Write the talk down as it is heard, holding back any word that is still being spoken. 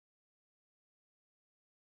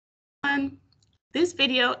This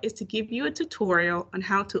video is to give you a tutorial on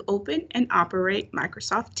how to open and operate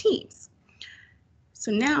Microsoft Teams.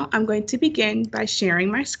 So now I'm going to begin by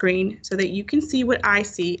sharing my screen so that you can see what I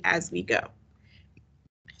see as we go.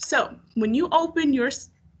 So when you open your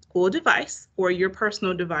school device or your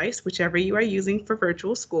personal device, whichever you are using for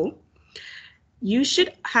virtual school, you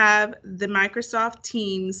should have the Microsoft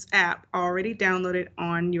Teams app already downloaded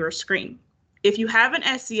on your screen. If you have an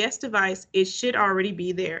SCS device, it should already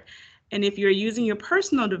be there. And if you're using your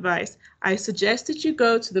personal device, I suggest that you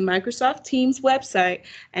go to the Microsoft Teams website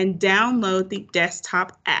and download the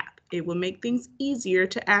desktop app. It will make things easier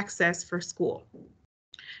to access for school.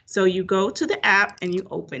 So you go to the app and you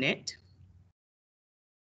open it.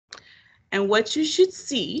 And what you should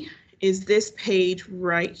see is this page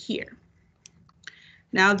right here.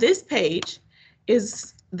 Now this page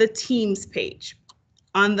is the Teams page.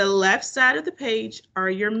 On the left side of the page are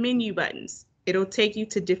your menu buttons. It'll take you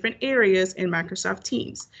to different areas in Microsoft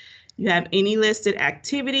Teams. You have any listed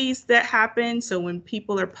activities that happen. So when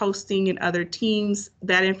people are posting in other teams,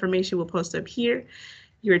 that information will post up here.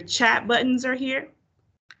 Your chat buttons are here.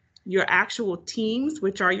 Your actual teams,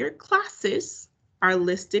 which are your classes, are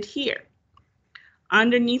listed here.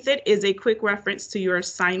 Underneath it is a quick reference to your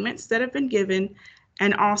assignments that have been given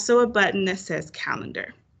and also a button that says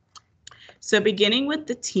calendar. So beginning with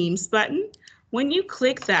the Teams button, when you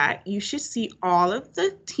click that, you should see all of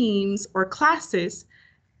the teams or classes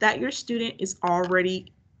that your student is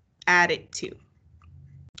already added to.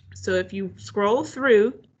 So if you scroll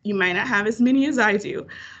through, you might not have as many as I do,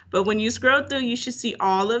 but when you scroll through, you should see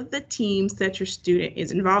all of the teams that your student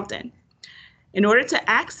is involved in. In order to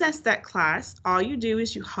access that class, all you do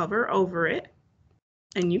is you hover over it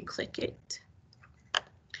and you click it,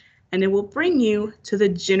 and it will bring you to the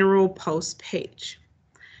General Post page.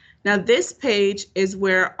 Now this page is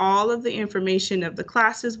where all of the information of the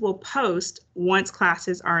classes will post once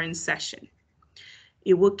classes are in session.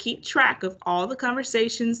 It will keep track of all the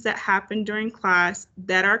conversations that happen during class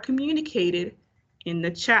that are communicated in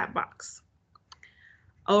the chat box.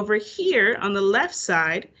 Over here on the left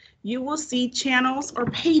side, you will see channels or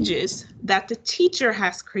pages that the teacher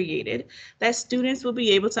has created that students will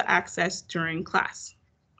be able to access during class.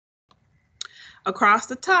 Across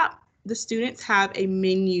the top, the students have a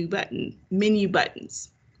menu buttons.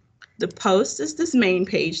 The post is this main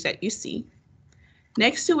page that you see.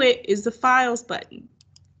 Next to it is the Files button.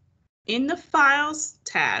 In the Files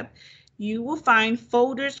tab, you will find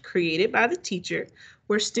folders created by the teacher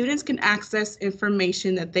where students can access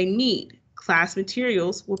information that they need. Class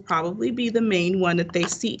materials will probably be the main one that they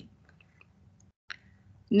see.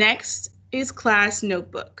 Next is Class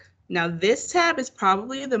Notebook. Now this tab is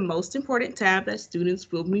probably the most important tab that students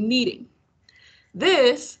will be needing.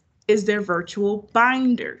 This is their virtual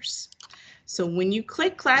binders. So when you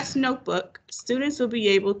click Class Notebook, students will be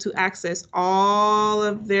able to access all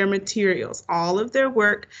of their materials, all of their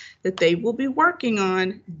work that they will be working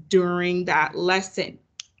on during that lesson.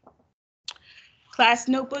 Class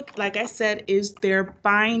Notebook, like I said, is their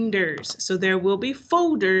binders. So there will be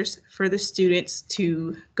folders for the students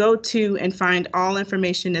to go to and find all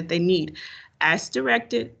information that they need as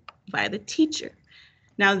directed by the teacher.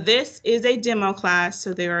 Now this is a demo class,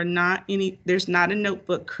 so there's not a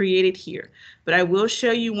notebook created here, but I will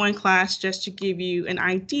show you one class just to give you an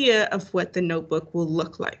idea of what the notebook will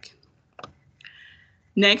look like.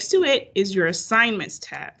 Next to it is your Assignments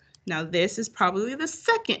tab. Now this is probably the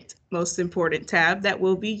second most important tab that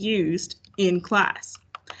will be used in class.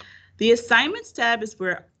 The Assignments tab is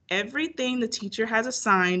where everything the teacher has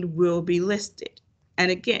assigned will be listed.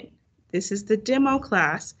 And again, this is the demo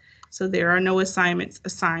class, so there are no assignments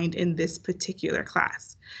assigned in this particular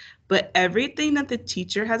class. But everything that the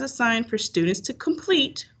teacher has assigned for students to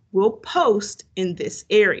complete will post in this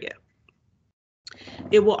area.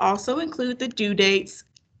 It will also include the due dates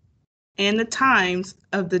and the times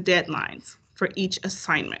of the deadlines for each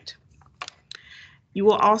assignment. You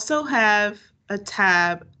will also have a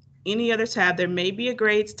tab, any other tab. There may be a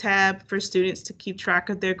grades tab for students to keep track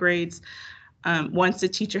of their grades once the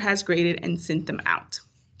teacher has graded and sent them out.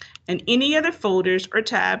 And any other folders or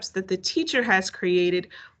tabs that the teacher has created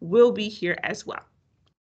will be here as well.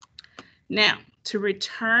 Now, to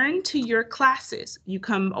return to your classes, you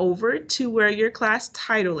come over to where your class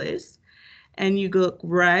title is, and you go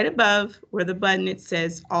right above where the button it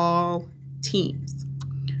says All Teams.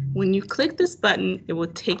 When you click this button, it will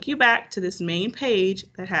take you back to this main page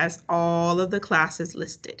that has all of the classes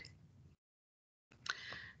listed.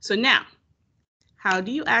 So now, how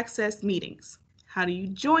do you access meetings? How do you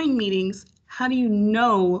join meetings? How do you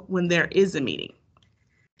know when there is a meeting?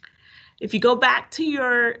 If you go back to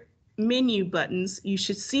your menu buttons, you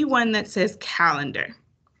should see one that says calendar.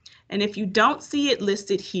 And if you don't see it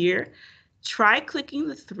listed here, try clicking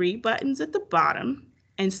the 3 buttons at the bottom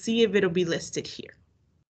and see if it'll be listed here.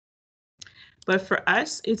 But for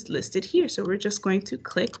us, it's listed here. So we're just going to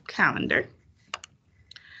click calendar.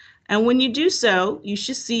 And when you do so, you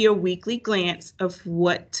should see a weekly glance of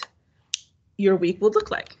what your week will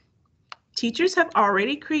look like. Teachers have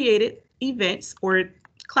already created events or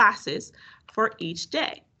classes for each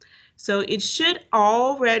day. So it should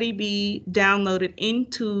already be downloaded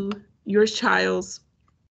into your child's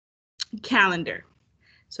calendar.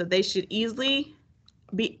 So they should be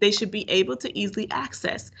able to easily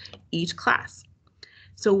access each class.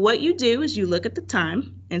 So what you do is you look at the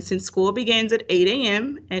time, and since school begins at 8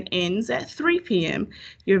 a.m. and ends at 3 p.m.,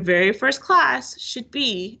 your very first class should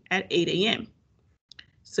be at 8 a.m.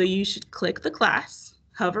 So you should click the class,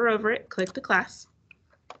 hover over it, click the class,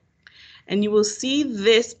 and you will see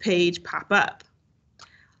this page pop up.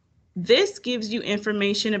 This gives you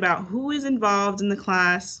information about who is involved in the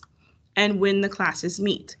class and when the classes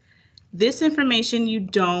meet. This information you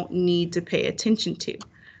don't need to pay attention to.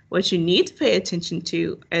 What you need to pay attention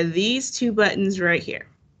to are these 2 buttons right here.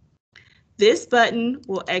 This button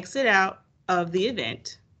will exit out of the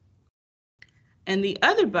event, and the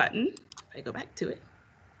other button, if I go back to it,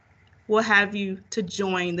 will have you to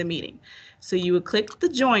join the meeting. So you would click the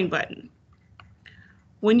join button.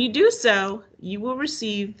 When you do so, you will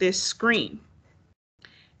receive this screen.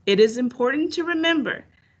 It is important to remember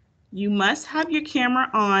you must have your camera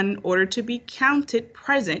on in order to be counted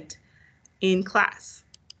present in class.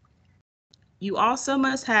 You also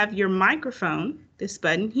must have your microphone, this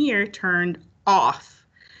button here, turned off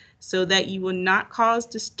so that you will not cause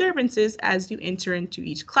disturbances as you enter into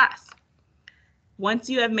each class. Once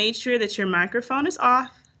you have made sure that your microphone is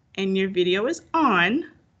off and your video is on,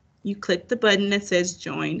 you click the button that says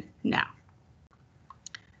Join Now.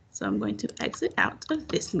 So I'm going to exit out of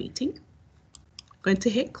this meeting. I'm going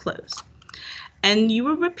to hit Close. And you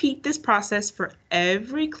will repeat this process for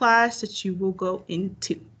every class that you will go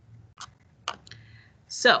into.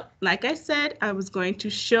 So, like I said, I was going to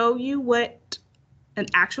show you what an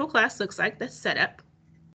actual class looks like that's set up.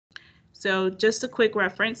 So just a quick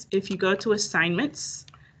reference, if you go to Assignments,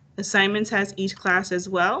 Assignments has each class as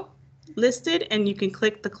well listed, and you can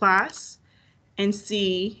click the class and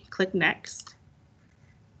see, click Next,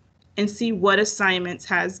 and see what assignments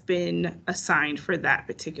has been assigned for that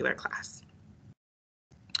particular class.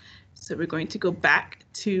 So we're going to go back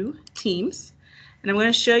to Teams, and I'm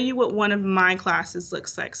going to show you what one of my classes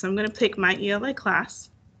looks like. So I'm going to pick my ELA class.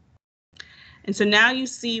 And so now you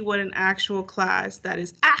see what an actual class that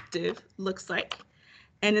is active looks like.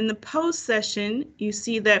 And in the post session, you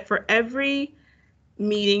see that for every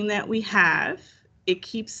meeting that we have, it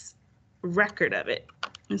keeps record of it.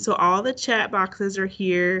 And so all the chat boxes are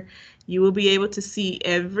here. You will be able to see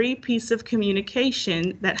every piece of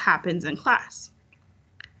communication that happens in class.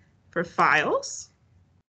 For files,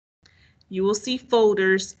 you will see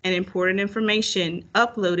folders and important information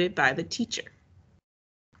uploaded by the teacher.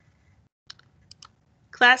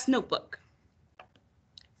 Class notebook.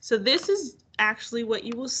 So this is actually what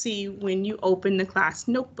you will see when you open the class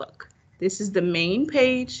notebook. This is the main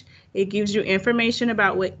page. It gives you information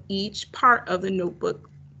about what each part of the notebook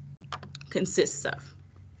consists of.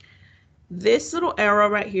 This little arrow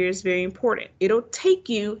right here is very important. It'll take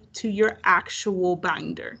you to your actual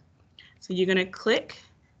binder. So you're going to click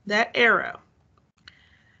that arrow.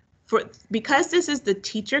 Because this is the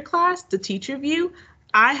teacher class, the teacher view,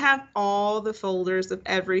 I have all the folders of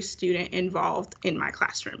every student involved in my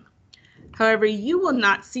classroom. However, you will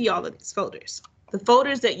not see all of these folders. The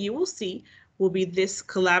folders that you will see will be this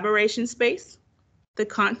collaboration space, the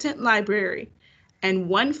content library, and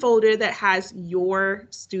one folder that has your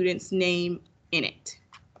student's name in it.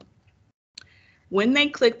 When they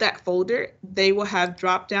click that folder, they will have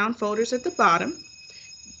drop-down folders at the bottom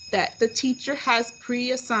that the teacher has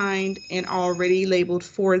pre-assigned and already labeled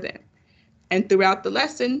for them. And throughout the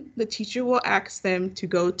lesson, the teacher will ask them to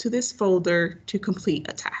go to this folder to complete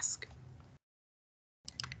a task.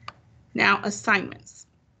 Now, assignments.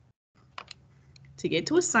 To get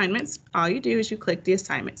to assignments, all you do is you click the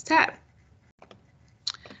Assignments tab.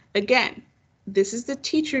 Again, this is the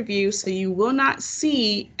teacher view, so you will not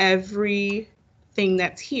see everything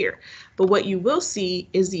that's here. But what you will see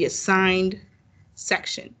is the assigned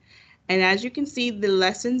section. And as you can see, the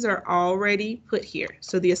lessons are already put here.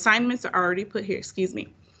 So the assignments are already put here, excuse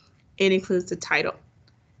me. It includes the title.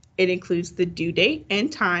 It includes the due date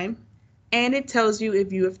and time, and it tells you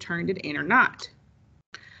if you have turned it in or not.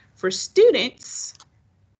 For students,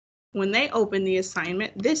 when they open the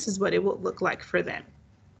assignment, this is what it will look like for them.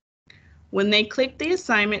 When they click the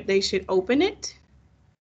assignment, they should open it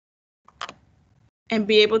and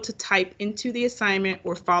be able to type into the assignment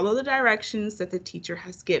or follow the directions that the teacher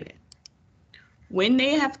has given. When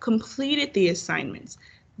they have completed the assignments,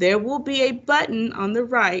 there will be a button on the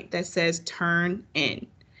right that says Turn In.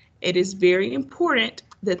 It is very important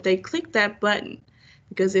that they click that button,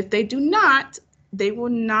 because if they do not, they will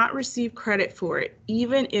not receive credit for it,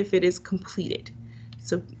 even if it is completed.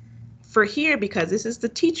 So for here, because this is the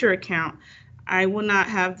teacher account, I will not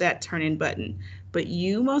have that Turn In button, but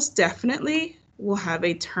you most definitely will have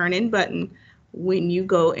a Turn In button when you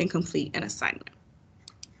go and complete an assignment.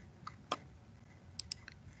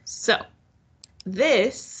 So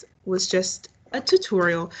this was just a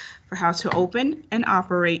tutorial for how to open and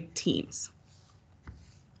operate Teams.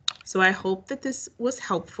 So I hope that this was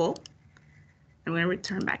helpful. I'm going to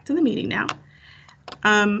return back to the meeting now.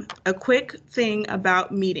 A quick thing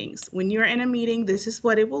about meetings. When you're in a meeting, this is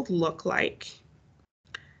what it will look like.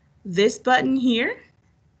 This button here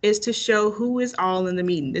is to show who is all in the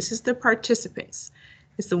meeting. This is the participants.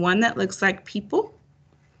 It's the one that looks like people.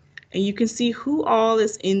 And you can see who all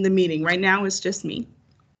is in the meeting. Right now it's just me.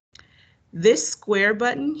 This square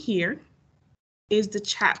button here is the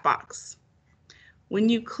chat box. When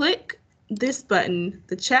you click this button,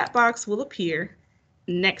 the chat box will appear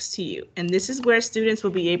next to you. And this is where students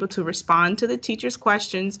will be able to respond to the teacher's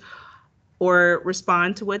questions or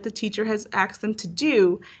respond to what the teacher has asked them to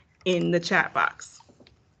do in the chat box.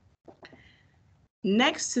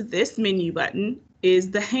 Next to this menu button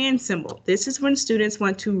is the hand symbol. This is when students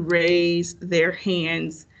want to raise their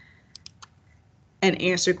hands and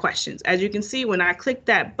answer questions. As you can see, when I click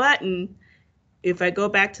that button, if I go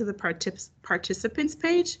back to the participants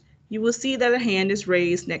page, you will see that a hand is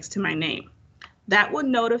raised next to my name. That will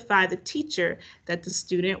notify the teacher that the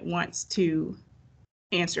student wants to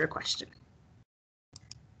answer a question.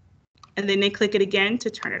 And then they click it again to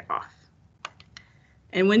turn it off.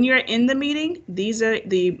 And when you're in the meeting, these are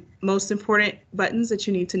the most important buttons that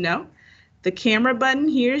you need to know. The camera button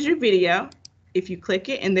here is your video. If you click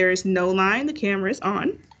it and there is no line, the camera is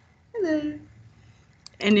on. Hello.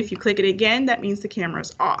 And if you click it again, that means the camera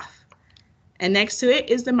is off. And next to it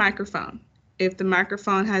is the microphone. If the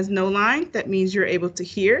microphone has no line, that means you're able to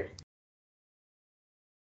hear.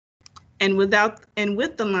 And with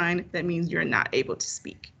the line, that means you're not able to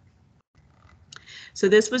speak. So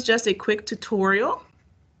this was just a quick tutorial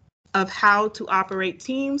of how to operate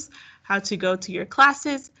Teams, how to go to your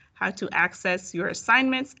classes, how to access your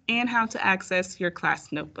assignments, and how to access your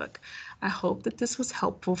class notebook. I hope that this was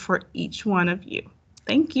helpful for each one of you.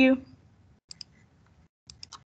 Thank you.